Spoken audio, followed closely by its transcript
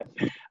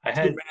I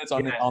 2 minutes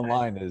on yeah,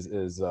 online is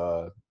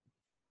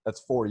that's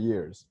 4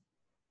 years.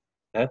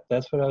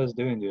 that's what I was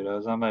doing, dude. I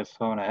was on my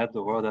phone. I had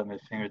the world at my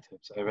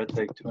fingertips. I read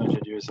like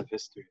 200 years of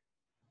history.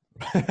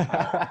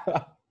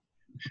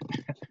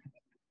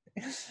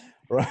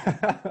 Right.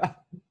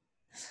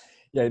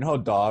 Yeah, you know how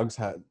dogs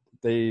have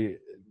they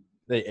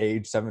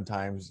age 7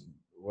 times.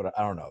 What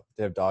I don't know.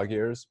 They have dog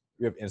years.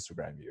 We have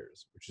Instagram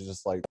years, which is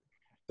just like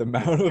the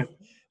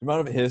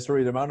amount of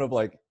history, the amount of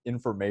like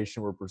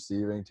information we're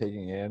perceiving,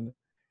 taking in.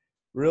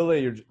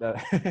 Really,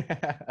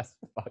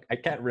 fuck, I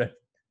can't rip.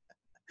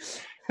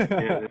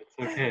 Yeah, it's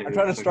okay. I'm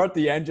trying to It's okay. start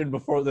the engine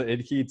before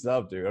it heats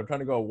up, dude. I'm trying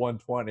to go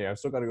 120. I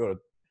still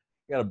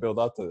gotta build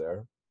up to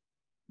there.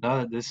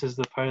 No, this is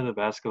the part of the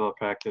basketball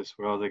practice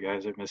where all the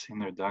guys are missing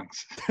their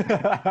dunks.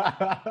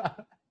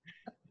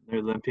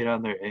 They're limping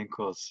on their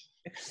ankles.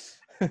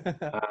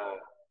 Uh,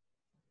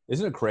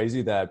 Isn't it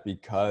crazy that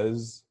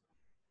because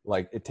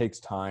like it takes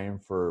time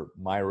for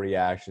my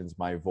reactions,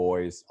 my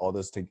voice, all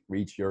this to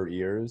reach your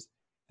ears,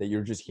 that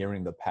you're just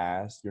hearing the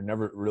past. You're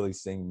never really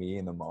seeing me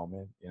in the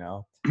moment, you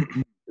know?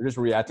 You're just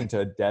reacting to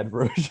a dead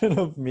version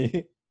of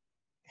me.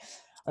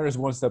 I'm just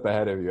one step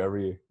ahead of you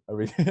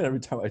every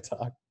time I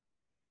talk.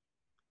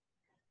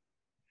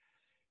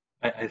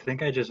 I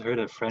think I just heard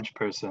a French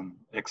person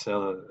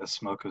exhale a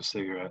smoke of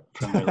cigarette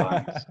from their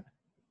lungs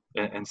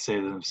and say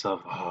to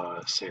themselves, "Oh,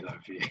 c'est la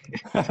vie."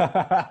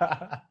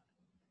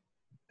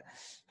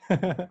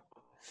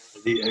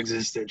 The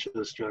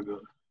existential struggle.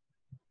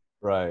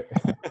 Right.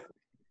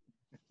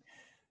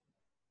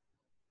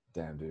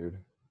 Damn, dude.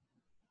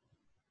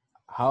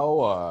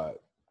 How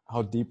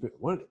deep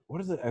what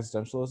is it,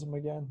 existentialism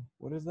again?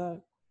 What is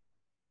that?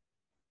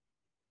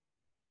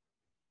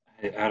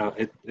 I don't.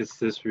 It's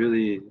this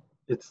really,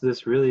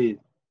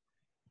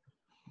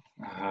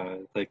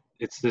 like,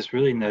 it's this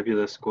really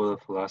nebulous school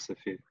of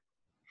philosophy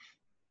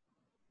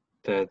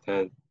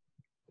that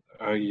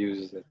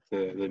argues that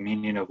the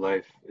meaning of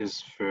life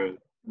is for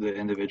the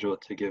individual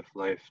to give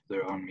life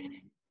their own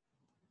meaning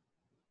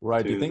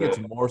Right. Do you through think it's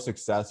the. more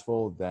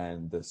successful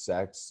than the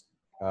sex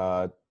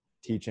uh,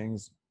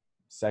 teachings,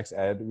 sex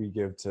ed we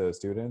give to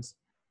students?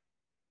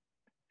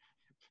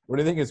 What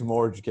do you think is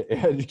more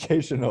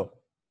educational?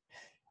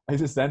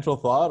 Existential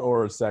thought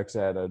or sex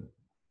ed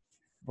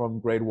from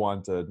grade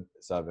 1 to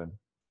 7?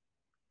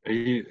 Are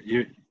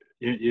you're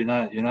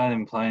not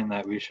implying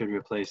that we should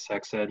replace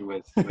sex ed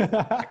with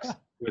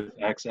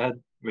ex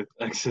ed with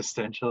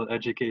existential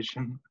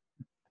education?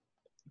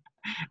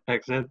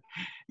 Ex ed,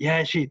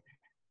 yeah.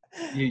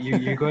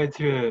 You're going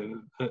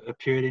through a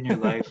period in your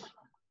life,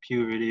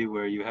 puberty,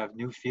 where you have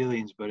new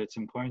feelings, but it's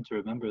important to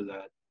remember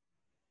that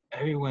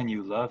everyone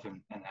you love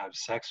and have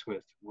sex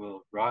with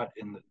will rot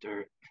in the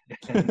dirt.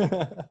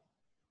 And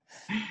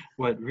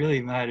what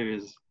really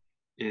matters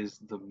is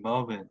the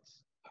moment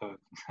of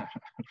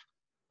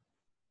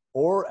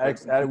Or like.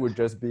 ex ed would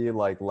just be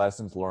like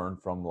lessons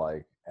learned from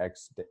like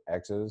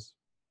exes.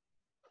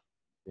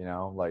 You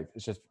know, like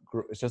it's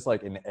just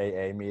like an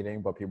AA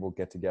meeting, but people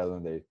get together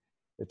and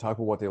they talk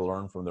about what they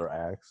learned from their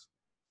ex,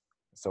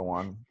 so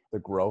on, the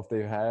growth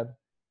they've had,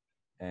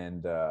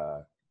 and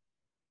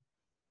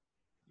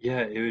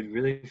Yeah, it would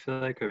really feel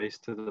like a race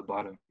to the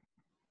bottom.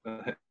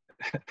 Uh,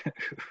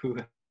 who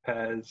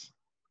has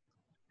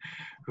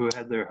who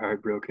had their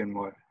heart broken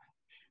more?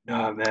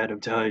 No, man, I'm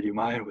telling you,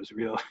 mine was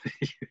real.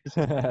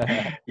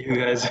 You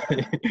guys,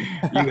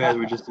 you guys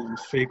were just in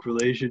fake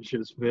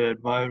relationships, man.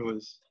 Mine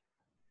was.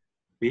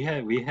 We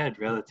had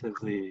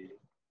relatively.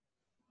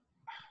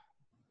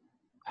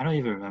 I don't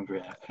even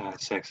remember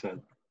sex ed.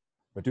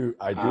 but dude,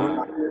 I do Uh,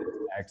 remember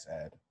ex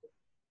ed.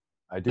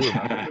 I do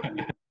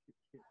remember.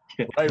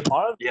 yeah, But I yeah,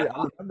 honestly,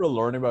 I remember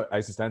learning about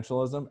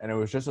existentialism, and it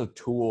was just a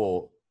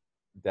tool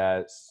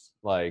that's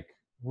like,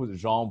 who was it,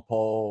 Jean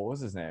Paul?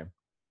 What's his name?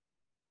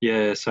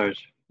 yeah,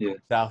 Sarge. Yeah.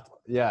 South.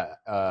 Yeah,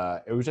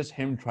 it was just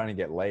him trying to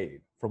get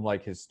laid from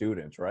like his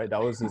students, right?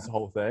 That was his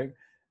whole thing,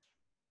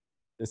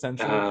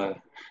 essentially. Uh,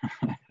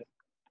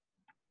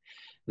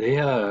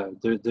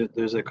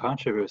 there's a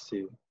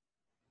controversy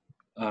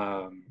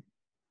um,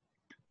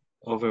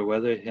 over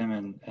whether him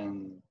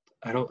and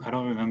I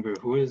don't remember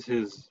who is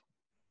his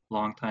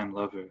longtime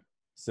lover.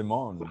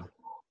 Simone.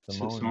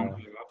 Simone.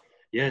 Simone.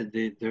 Yeah,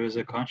 there was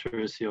a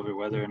controversy over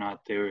whether or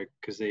not they were,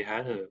 because they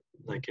had an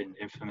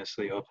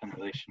infamously open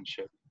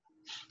relationship.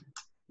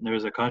 There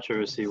was a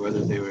controversy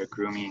whether they were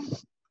grooming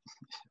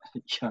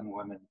young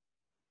women.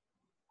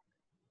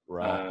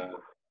 Right. Uh,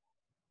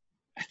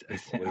 I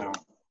think I don't.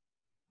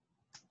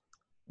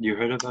 You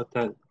heard about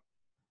that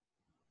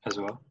as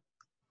well?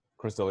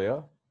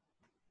 Crystalia?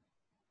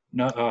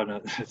 No, oh no,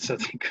 it's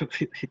something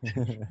completely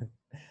different.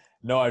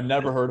 No, I've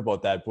never heard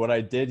about that. What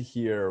I did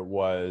hear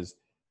was,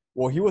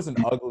 well, he was an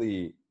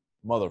ugly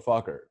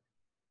motherfucker.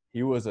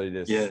 He was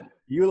Yeah,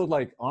 he looked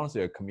like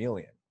honestly a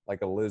chameleon,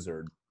 like a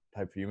lizard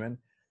type human.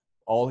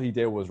 All he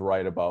did was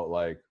write about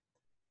like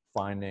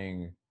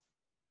finding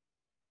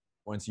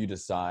once you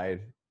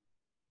decide,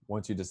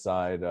 once you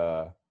decide,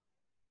 man,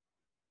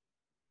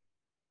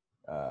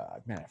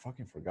 I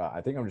fucking forgot.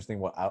 I think I'm just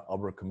thinking about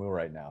Albert Camus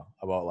right now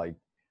about like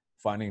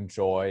finding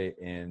joy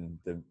in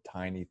the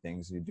tiny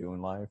things you do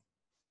in life.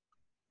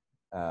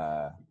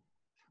 The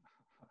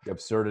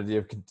absurdity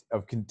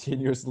of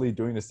continuously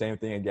doing the same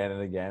thing again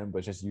and again,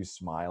 but just you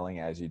smiling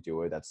as you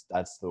do it.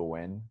 That's the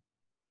win.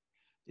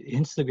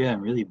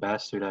 Instagram really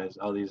bastardized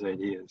all these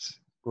ideas.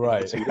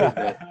 Right. It's weird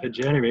that a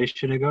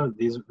generation ago,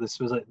 these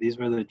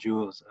were the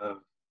jewels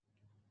of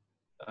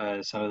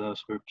some of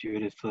those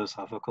reputed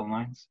philosophical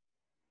minds,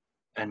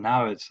 and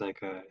now it's like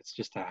it's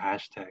just a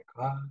hashtag.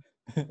 Oh,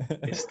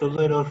 it's the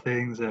little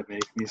things that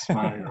make me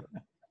smile.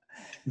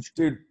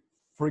 Dude,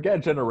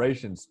 forget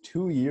generations.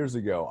 2 years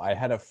ago, I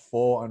had a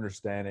full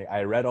understanding.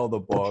 I read all the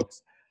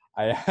books.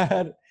 I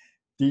had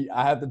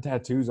the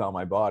tattoos on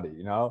my body,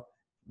 you know?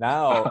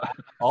 Now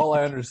all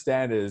I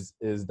understand is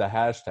the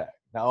hashtag.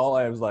 Now all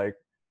I was like,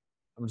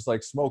 I'm just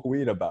like, smoke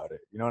weed about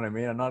it. You know what I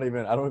mean? I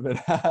don't even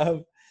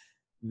have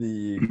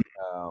the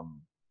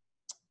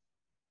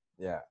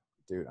yeah,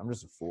 dude, I'm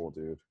just a fool,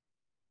 dude.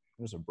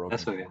 I'm just a broken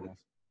That's okay. fool.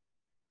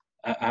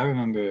 I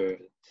remember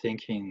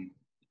thinking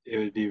it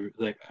would be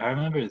like, I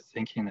remember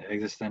thinking that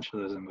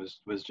existentialism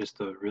was just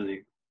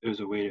it was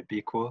a way to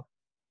be cool.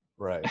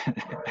 Right.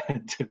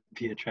 And to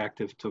be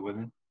attractive to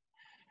women.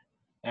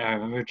 And I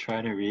remember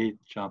trying to read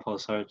Jean-Paul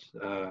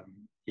Sartre.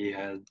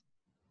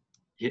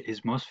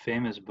 His most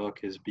famous book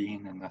is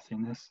Being and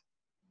Nothingness.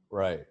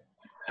 Right.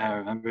 I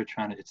remember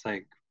it's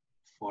like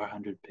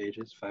 400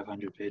 pages,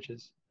 500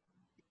 pages.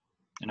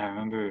 And I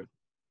remember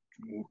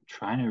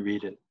trying to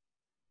read it.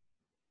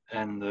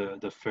 And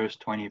the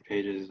first 20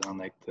 pages on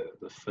like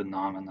the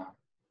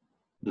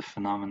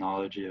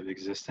phenomenology of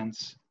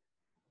existence,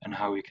 and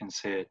how we can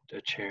say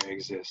a chair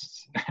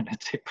exists and a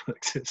table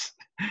exists.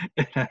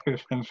 And I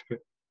remember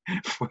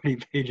 40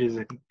 pages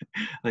in,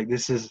 like,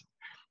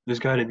 there's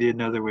got to be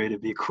another way to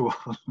be cool.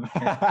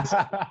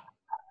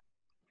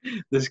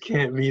 This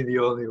can't be the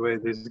only way.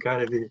 There's got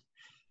to be,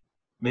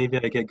 maybe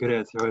I get good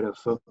at throwing a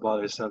football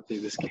or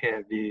something. This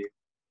can't be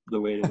the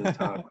way to the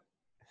top.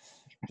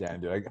 Damn,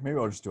 dude. Maybe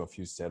I'll just do a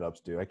few sit-ups,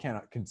 dude. I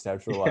cannot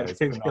conceptualize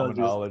Yeah,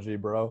 phenomenology,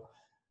 bro.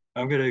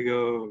 I'm gonna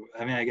go.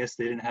 I mean, I guess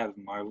they didn't have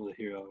Marvel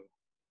hero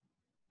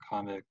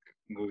comic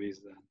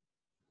movies then.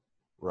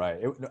 Right.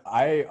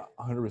 I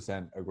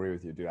 100% agree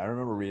with you, dude. I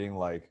remember reading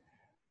like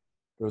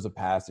there was a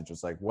passage.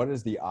 It's like, what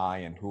is the I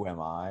and who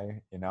am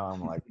I? You know,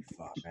 I'm like,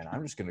 fuck, man.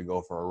 I'm just gonna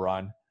go for a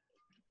run.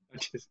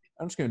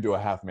 I'm just gonna do a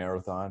half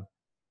marathon.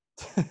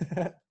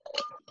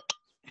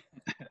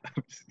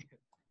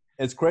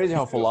 It's crazy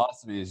how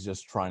philosophy is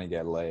just trying to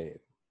get laid.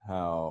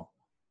 How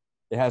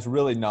it has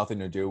really nothing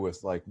to do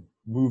with like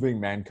moving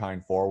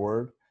mankind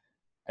forward.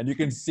 And you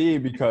can see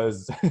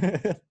because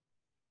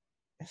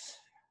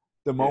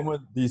the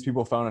moment these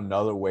people found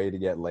another way to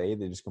get laid,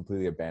 they just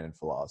completely abandoned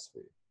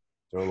philosophy.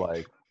 They're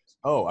like,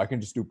 oh, I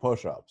can just do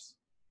push-ups.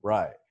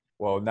 Right.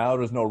 Well, now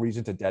there's no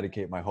reason to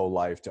dedicate my whole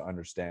life to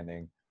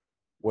understanding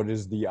what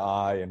is the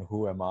I and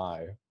who am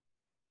I.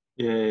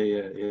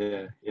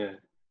 Yeah.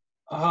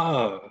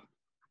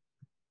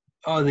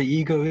 Oh, the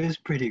ego is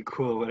pretty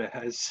cool when it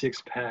has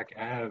six-pack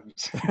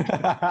abs.